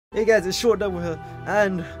Hey guys, it's Short Double here,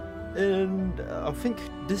 and I think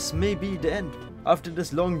this may be the end. After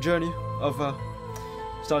this long journey of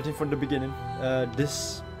starting from the beginning,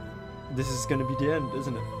 this is gonna be the end,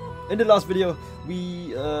 isn't it? In the last video,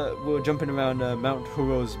 we were jumping around Mount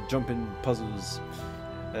Huro's jumping puzzles.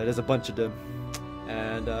 There's a bunch of them,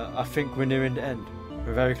 and I think we're nearing the end.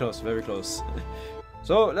 We're very close, very close.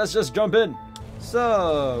 So let's just jump in.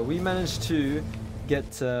 So we managed to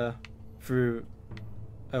get through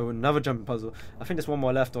another jumping puzzle. I think there's one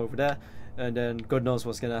more left over there, and then God knows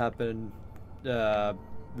what's gonna happen.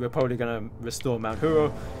 We're probably gonna restore Mount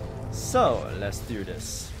Huro. So let's do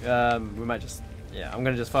this. We might just, I'm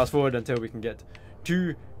gonna just fast forward until we can get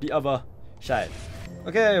to the other side.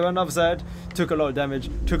 Okay, we're on the other side. Took a lot of damage,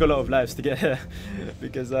 took a lot of lives to get here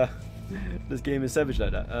because this game is savage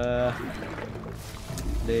like that.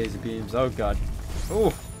 Laser beams, oh god.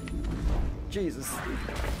 Oh, Jesus.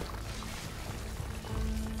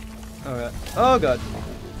 Alright. Oh god.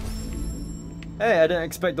 Hey, I didn't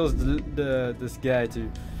expect this guy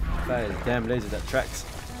to fire his damn laser that tracks.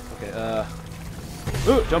 Okay,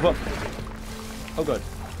 ooh, jump up. Oh god.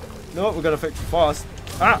 No, we're gonna fix it fast.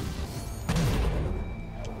 Ah!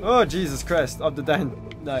 Oh Jesus Christ, up the down,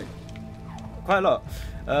 like quite a lot.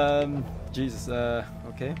 Jesus,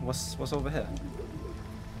 okay, what's over here?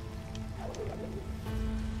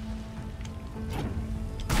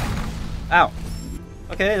 Ow!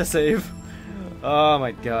 Okay, the save. Oh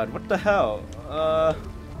my god, what the hell? Oh,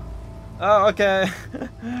 okay.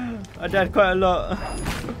 I died quite a lot.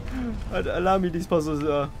 Allow me, these puzzles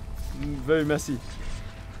are very messy.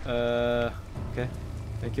 Okay,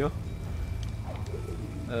 thank you.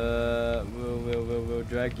 We'll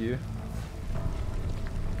drag you.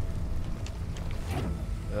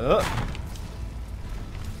 Oh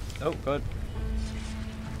god.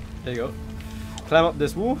 There you go. Climb up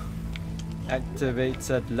this wall. Activate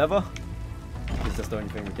said lever, because that's the only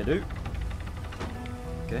thing we can do.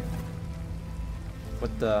 Okay.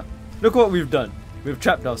 What the? Look what we've done. We've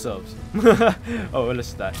trapped ourselves. Oh, well,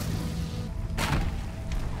 let's die.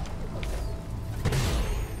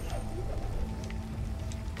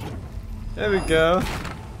 There we go.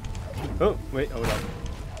 Oh, wait, hold on.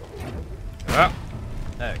 Ah,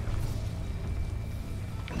 there we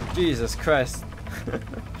go. Jesus Christ.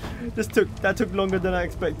 That took longer than I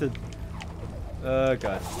expected.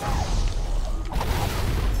 God.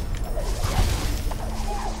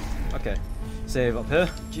 Okay, save up here.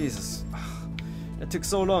 Jesus, that took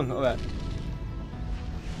so long. Alright.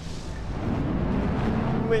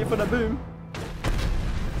 Wait for the boom.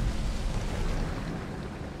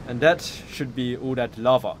 And that should be all that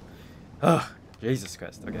lava. Oh, Jesus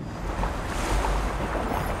Christ. Okay.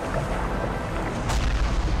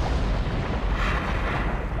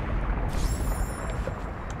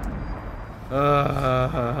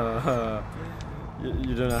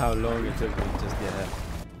 You don't know how long it took me to just get here.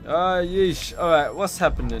 Yeesh. Alright, what's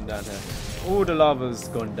happening down here? All the lava's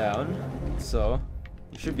gone down, so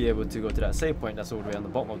you should be able to go to that save point that's all the way on the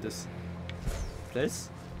bottom of this place.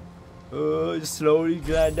 Just slowly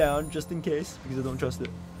glide down just in case, because I don't trust it.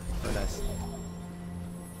 Oh, nice.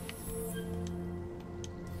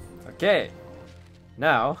 Okay.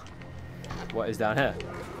 Now, what is down here?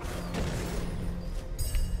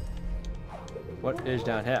 What is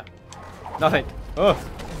down here? Nothing. Oh.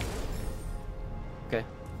 Okay.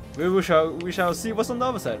 We shall see what's on the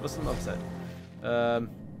other side. What's on the other side?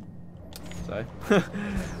 Sorry.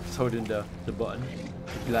 Just holding the button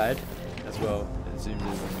to glide as well. It zooms in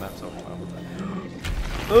on the map so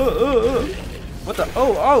oh. What the?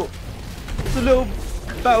 Oh. It's a little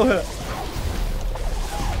battle here.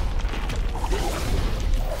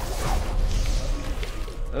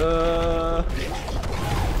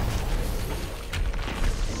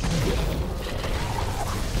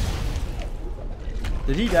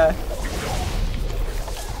 Did he die?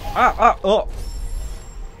 Oh!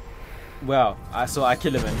 Well, I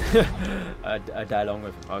kill him and I die along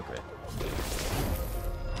with him. Oh, great.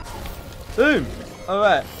 Boom!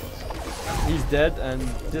 Alright. He's dead, and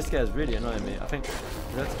this guy's really annoying me. I think, do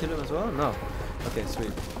I have to kill him as well? No. Okay,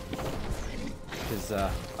 sweet. Because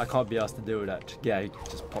I can't be asked to deal with that guy who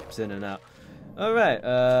just pops in and out. Alright,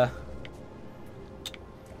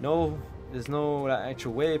 no. There's no like,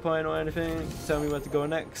 actual waypoint or anything to tell me where to go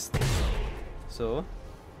next. So,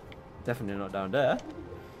 definitely not down there.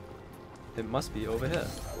 It must be over here.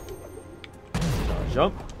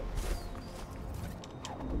 Jump.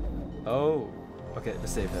 Oh, okay,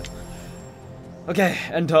 let's save here. Okay,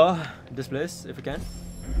 enter this place if we can.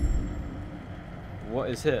 What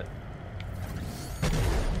is here?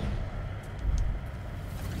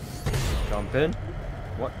 Jump in.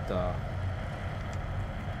 What the?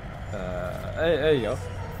 There you go.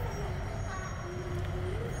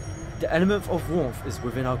 The element of warmth is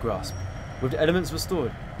within our grasp. With the elements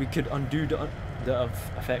restored, we could undo the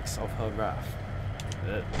effects of her wrath.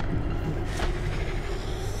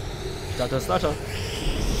 Stutter.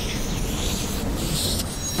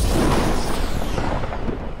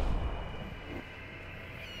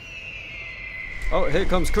 Oh, here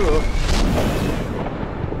comes Kuro.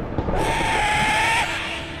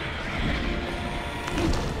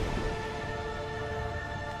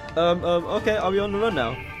 Okay, are we on the run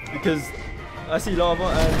now? Because I see lava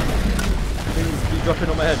and things keep dropping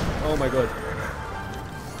on my head. Oh my god.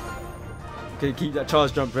 Okay, keep that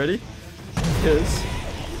charge jump ready. Because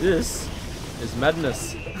this is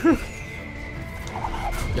madness.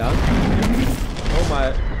 Down. Oh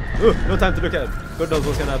my. No time to look at it. God knows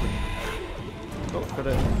what's gonna happen. Oh,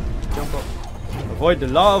 gotta jump up. Avoid the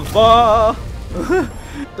lava!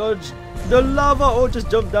 Dodge the lava or just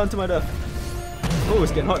jump down to my death. Oh,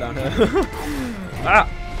 it's getting hot down here. Ah!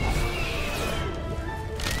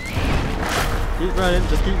 Keep running,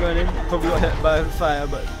 just keep running. Probably got hit by fire,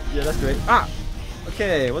 but yeah, that's great. Ah!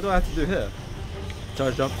 Okay, what do I have to do here?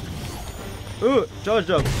 Charge jump. Ooh, charge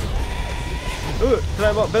jump. Ooh,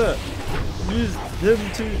 climb up better. Use him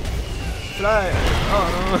to fly. Oh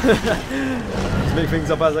no. Just make things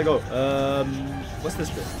up as I go. What's this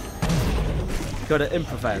bit? You gotta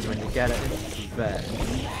improvise when you gotta improvise.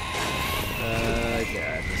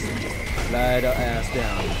 Yeah, just fly the ass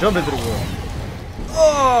down. Jump into the wall.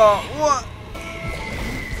 Oh, what?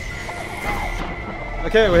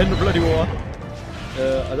 Okay, we're hitting the bloody wall.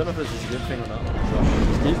 I don't know if this is a good thing or not.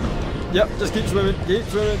 Just keep swimming,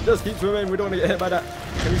 just keep swimming. We don't want to get hit by that.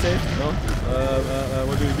 Can we save? No?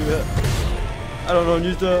 What do we do here? I don't know,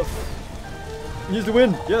 use the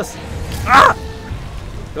wind, yes. Ah!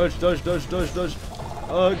 Dodge. Go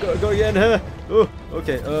again here. Oh,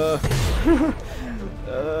 okay,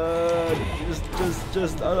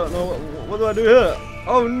 just, I don't know, what do I do here?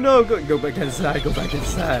 Oh no, go back inside,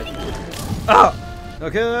 Ah!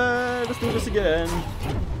 Okay, let's do this again.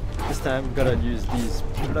 This time, we gotta use these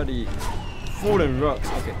bloody fallen rocks.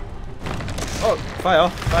 Okay. Oh, fire.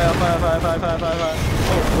 Oh,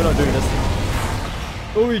 we're not doing this.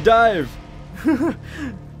 Oh, we dive.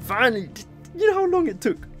 Finally. You know how long it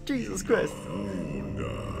took? Jesus Christ.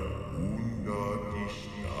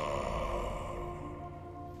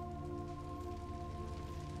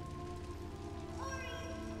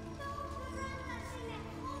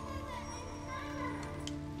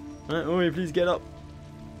 Alright, Ori, please get up.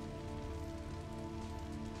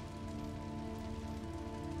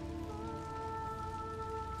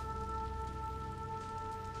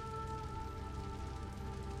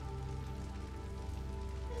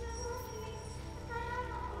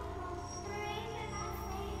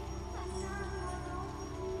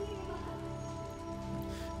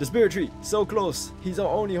 The spirit tree, so close. He's our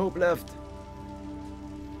only hope left.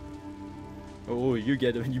 Oh, you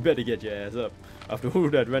better get your ass up. After all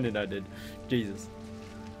that running I did. Jesus.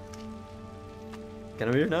 Can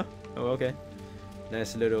I move now? Oh, okay.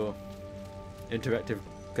 Nice little interactive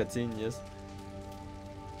cutscene, yes.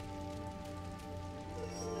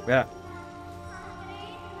 Yeah.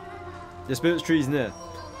 The spirit tree's near.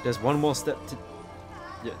 There's one more step to...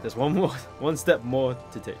 Yeah, there's one step more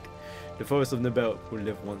to take. The forest of Nibel will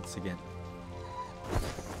live once again.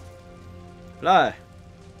 Fly!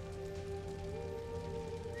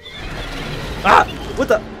 Ah! What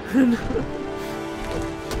the?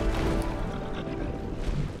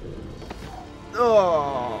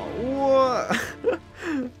 Oh, what?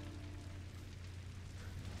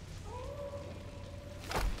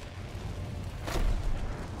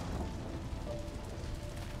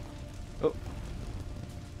 Oh.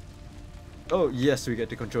 Oh, yes, we get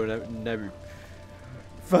to control Nebu.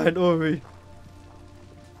 Find Ori.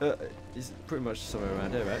 He's pretty much somewhere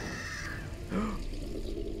around here, right? Oh.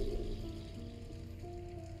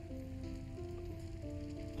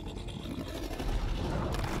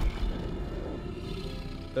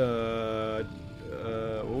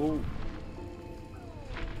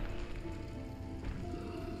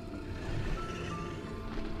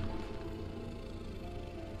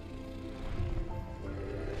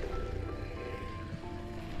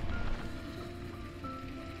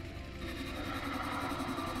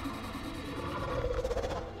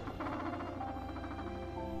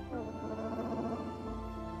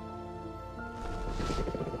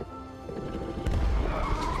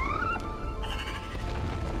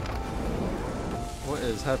 What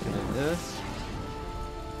is happening there?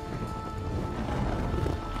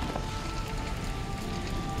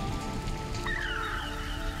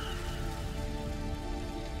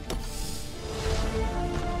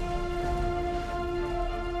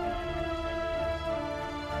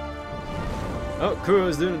 Oh,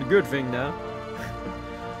 Kuro's doing the good thing now.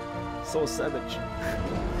 So savage.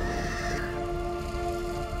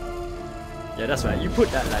 Yeah, that's right. You put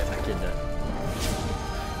that light back in there.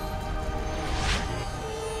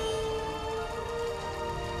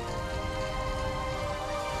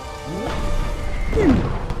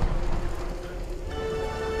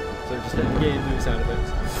 So just let the game do sound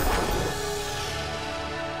effects.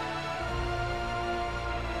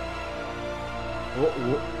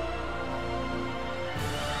 Whoa.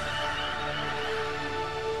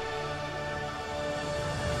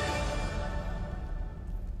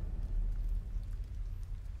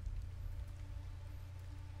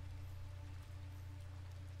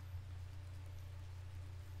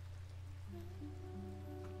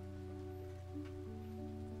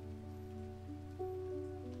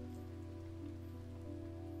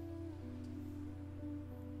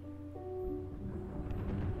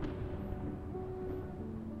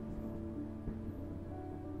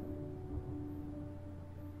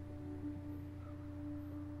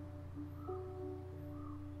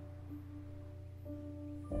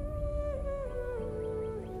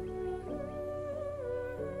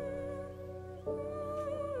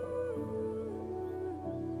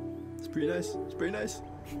 Pretty nice. It's pretty nice.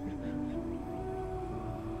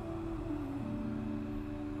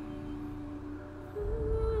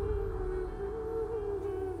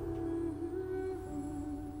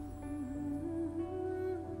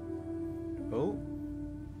 Oh.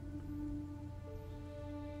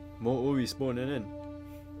 More Ori spawning in.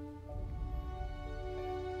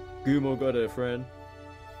 Gumo got a friend.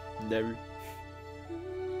 Neru.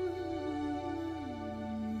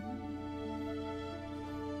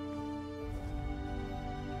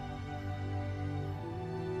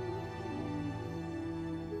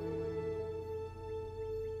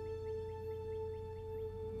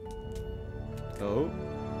 Oh.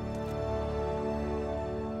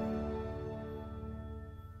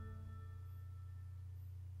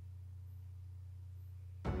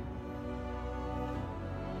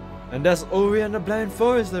 And that's Ori and the Blind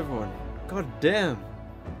Forest, everyone. God damn.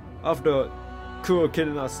 After Kuro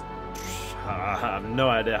killing us, I have no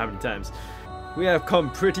idea how many times, we have come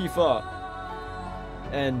pretty far.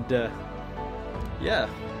 And yeah,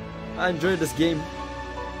 I enjoyed this game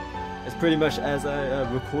as pretty much as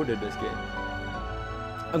I recorded this game.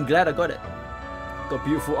 I'm glad I got it. Got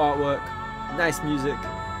beautiful artwork, nice music.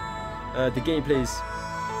 The gameplay's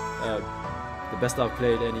the best I've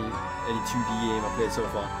played any 2D game I've played so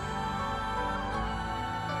far.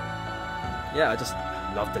 Yeah, I just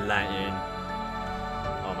love the lighting.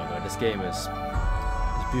 Oh my god, this game is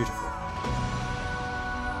beautiful.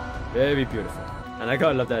 Very beautiful. And I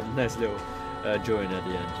gotta love that nice little drawing at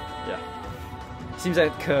the end. Yeah. Seems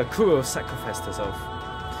like Kuro sacrificed herself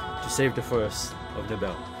to save the forest of the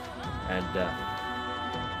bell, and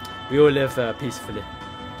we all live peacefully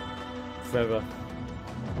forever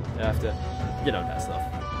after, you know, that stuff.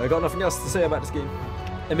 I got nothing else to say about this game.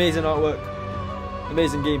 Amazing artwork,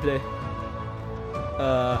 amazing gameplay,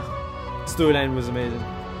 storyline was amazing.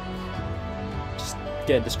 Just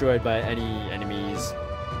getting destroyed by any enemies,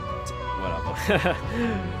 whatever.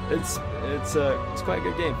 it's quite a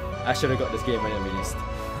good game. I should have got this game when it released.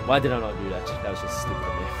 Why did I not do that? That was just stupid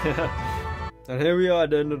of me. And here we are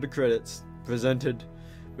at the end of the credits, presented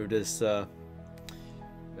with this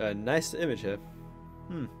nice image here.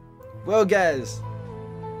 Well guys,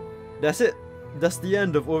 that's it. That's the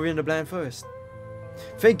end of Ori and the Blind Forest.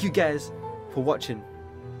 Thank you guys for watching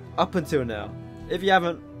up until now. If you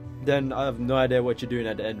haven't, then I have no idea what you're doing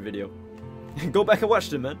at the end video. Go back and watch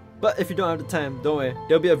them, man. But if you don't have the time, don't worry,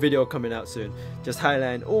 there'll be a video coming out soon, just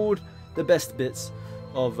highlighting all the best bits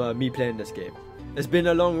of me playing this game. It's been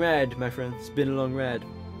a long ride, my friends. It's been a long ride.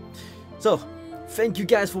 So, thank you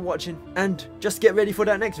guys for watching, and just get ready for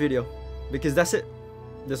that next video, because that's it.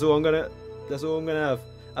 That's all I'm gonna have.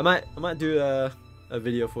 I might do a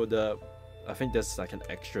video for the, I think there's like an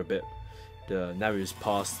extra bit, the Naru's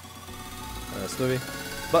past story.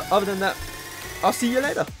 But other than that, I'll see you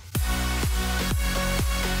later.